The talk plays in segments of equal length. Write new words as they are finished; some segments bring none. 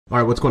All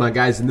right, what's going on,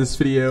 guys? In this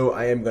video,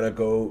 I am gonna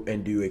go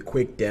and do a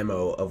quick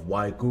demo of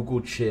why Google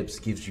Chips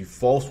gives you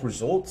false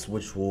results,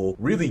 which will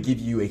really give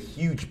you a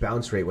huge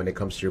bounce rate when it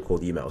comes to your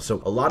cold emails.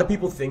 So a lot of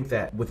people think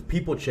that with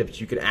People Chips,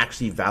 you can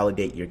actually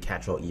validate your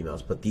catch-all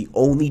emails, but the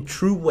only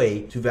true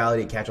way to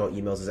validate catch-all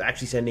emails is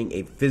actually sending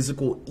a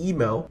physical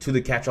email to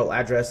the catch-all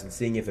address and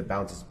seeing if it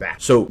bounces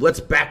back. So let's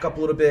back up a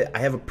little bit. I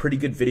have a pretty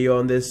good video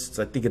on this. It's,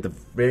 I think, at the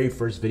very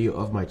first video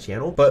of my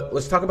channel, but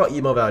let's talk about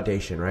email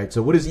validation, right?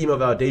 So what is email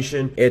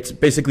validation? It's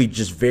basically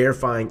just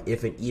verifying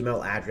if an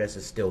email address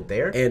is still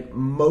there. And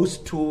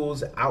most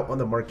tools out on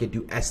the market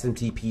do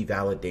SMTP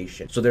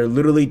validation. So they're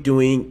literally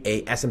doing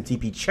a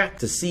SMTP check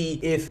to see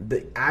if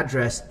the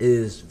address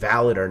is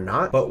valid or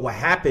not. But what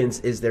happens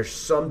is there's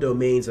some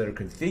domains that are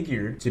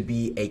configured to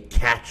be a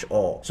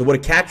catch-all. So what a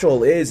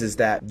catch-all is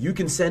that you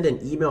can send an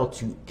email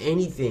to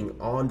anything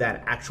on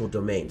that actual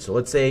domain. So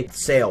let's say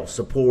sales,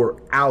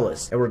 support,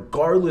 Alice, and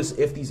regardless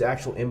if these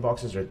actual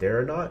inboxes are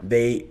there or not,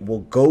 they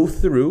will go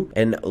through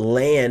and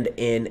land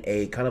in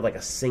a kind of like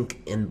a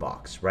sync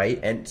inbox, right?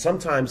 And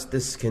sometimes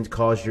this can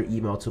cause your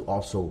email to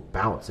also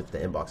bounce if the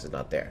inbox is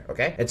not there,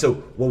 okay? And so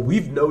what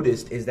we've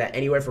noticed is that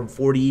anywhere from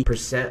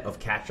 40% of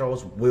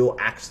catch-alls will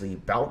actually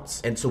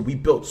bounce. And so we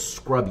built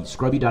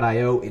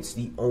Scrubby.io. It's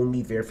the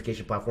only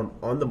verification platform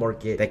on the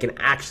market that can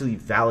actually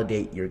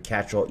validate your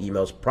catch-all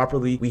emails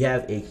properly. We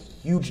have a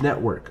huge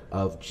network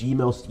of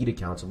Gmail seed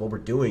accounts, and what we're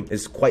doing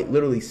is quite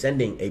literally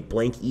sending a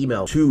blank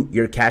email to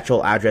your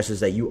catch-all addresses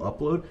that you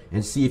upload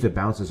and see if it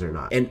bounces or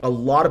not. And a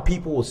lot of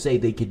people will say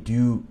they could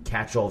do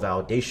catch-all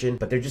validation,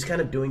 but they're just kind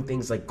of doing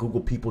things like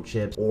Google People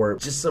Chips or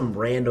just some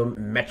random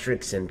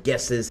metrics and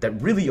guesses that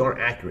really aren't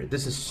accurate.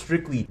 This is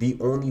strictly the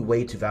only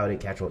way to validate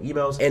catch-all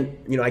emails. And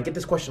you know, I get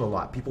this question a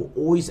lot. People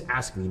always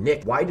ask me,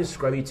 Nick, why does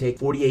Scrubby take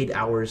 48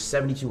 hours,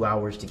 72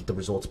 hours to get the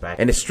results back?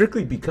 And it's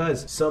strictly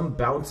because some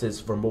bounces,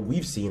 from what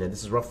we've seen, and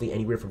this is roughly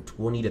anywhere from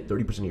 20 to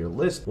 30% of your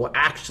list, will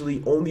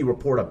actually only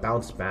report a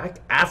bounce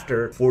back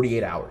after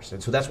 48 hours.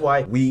 And so that's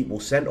why we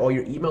will send all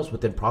your emails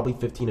within probably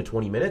 15 to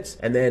 20 minutes,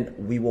 and then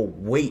we will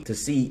wait to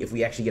see if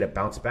we actually get a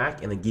bounce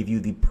back and then give you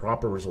the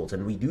proper results.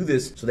 And we do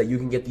this so that you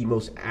can get the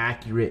most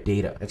accurate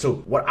data. And so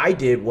what I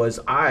did was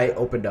I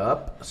opened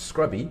up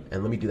Scrubby,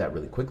 and let me do that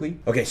really quickly.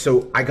 Okay,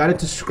 so I got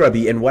into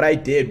Scrubby, and what I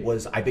did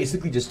was I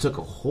basically just took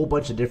a whole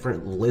bunch of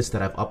different lists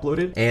that I've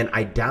uploaded, and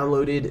I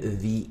downloaded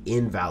the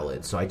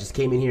invalid. So I just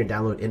came in here and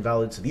downloaded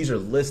invalid. So these are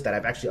lists that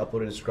I've actually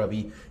uploaded to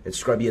Scrubby, and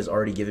Scrubby has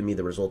already given me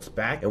the results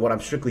back. And what I'm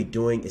strictly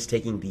doing is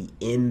taking the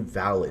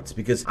invalids,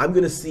 because I'm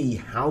gonna see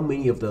how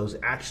many of those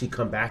actually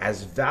come back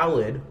as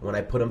valid when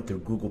I put them through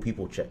Google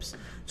People Chips.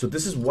 So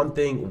this is one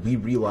thing we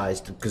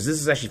realized, because this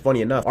is actually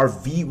funny enough, our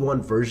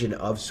V1 version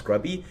of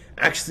Scrubby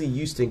actually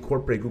used to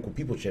incorporate Google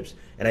People Chips.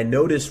 And I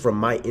noticed from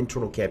my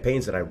internal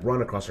campaigns that I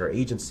run across our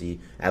agency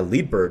at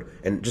Leadbird,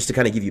 and just to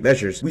kind of give you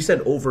measures, we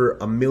send over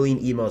 1 million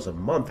emails a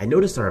month. I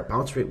noticed that our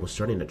bounce rate was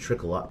starting to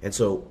trickle up. And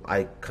so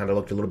I kind of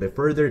looked a little bit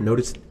further,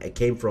 noticed it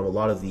came from a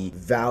lot of the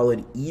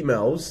valid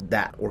emails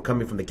that were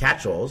coming from the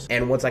catch-alls.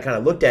 And once I kind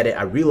of looked at it,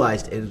 I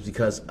realized it was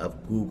because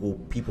of Google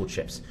People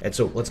Chips. And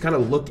so let's kind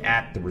of look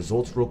at the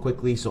results real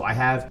quickly. So I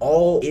have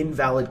all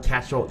invalid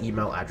catch-all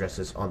email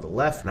addresses on the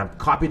left, and I'm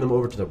copying them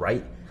over to the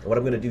right. And what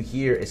I'm gonna do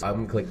here is I'm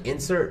gonna click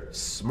Insert,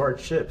 Smart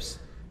Chips,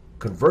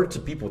 Convert to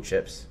People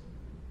Chips,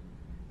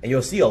 and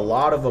you'll see a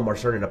lot of them are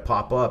starting to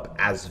pop up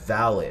as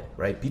valid,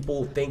 right?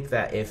 People think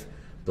that if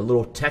the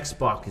little text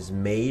box is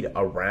made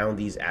around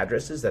these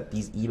addresses that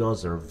these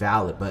emails are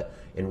valid, but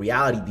in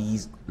reality,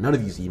 none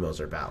of these emails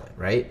are valid,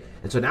 right?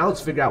 And so now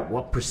let's figure out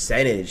what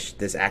percentage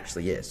this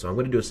actually is. So I'm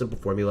gonna do a simple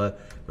formula.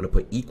 I'm gonna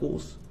put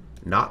equals,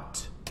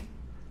 not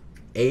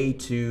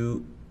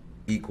A2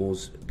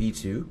 equals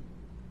B2.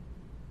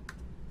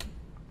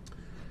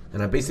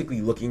 And I'm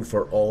basically looking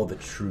for all the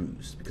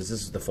trues, because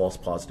this is the false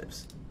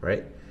positives,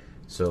 right?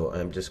 So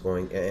I'm just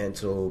going, and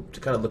so to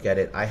kind of look at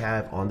it, I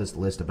have on this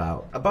list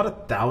about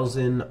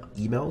 1,000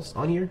 emails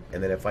on here.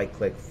 And then if I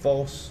click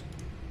false,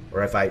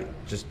 or if I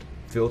just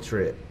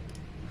filter it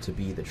to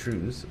be the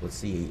trues, let's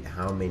see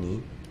how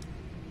many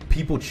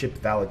People Chip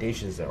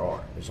validations there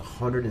are. There's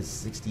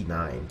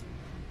 169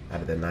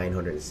 out of the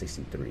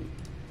 963.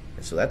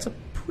 And so that's a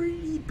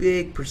pretty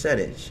big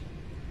percentage.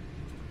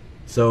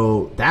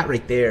 So that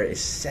right there is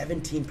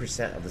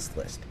 17% of this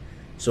list.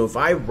 So if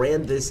I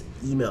ran this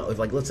email, if,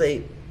 like, let's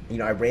say, you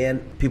know, I ran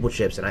People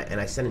Chips and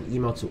I sent an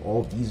email to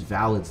all these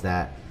valids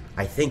that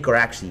I think are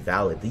actually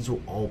valid, these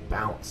will all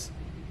bounce.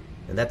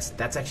 And that's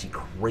actually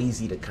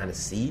crazy to kind of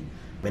see.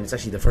 I mean, it's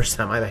actually the first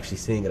time I'm actually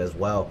seeing it as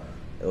well,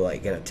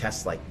 like in a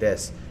test like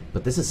this.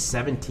 But this is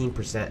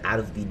 17% out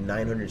of the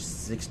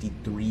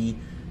 963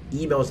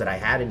 emails that I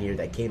had in here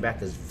that came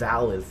back as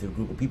valid through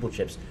Google People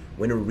Chips,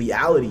 when in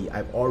reality,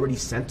 I've already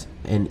sent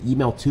an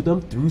email to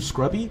them through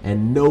Scrubby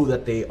and know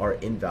that they are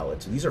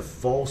invalid. So these are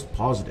false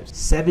positives,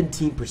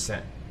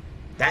 17%.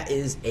 That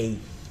is a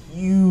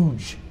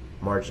huge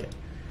margin.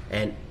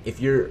 And if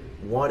you're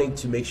wanting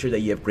to make sure that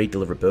you have great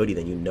deliverability,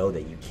 then you know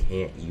that you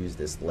can't use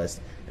this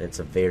list, and it's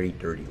a very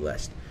dirty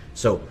list.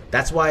 So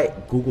that's why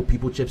Google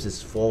People Chips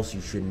is false.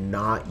 You should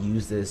not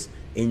use this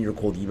in your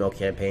cold email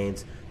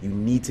campaigns, you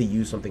need to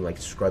use something like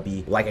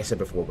Scrubby. Like I said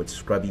before, with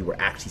Scrubby, we're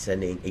actually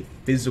sending a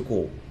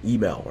physical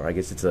email, or I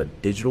guess it's a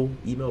digital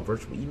email,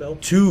 virtual email,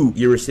 to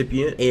your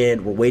recipient,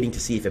 and we're waiting to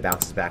see if it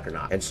bounces back or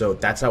not. And so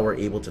that's how we're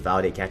able to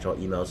validate catch-all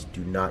emails.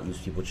 Do not use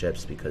people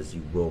chips because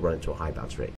you will run into a high bounce rate.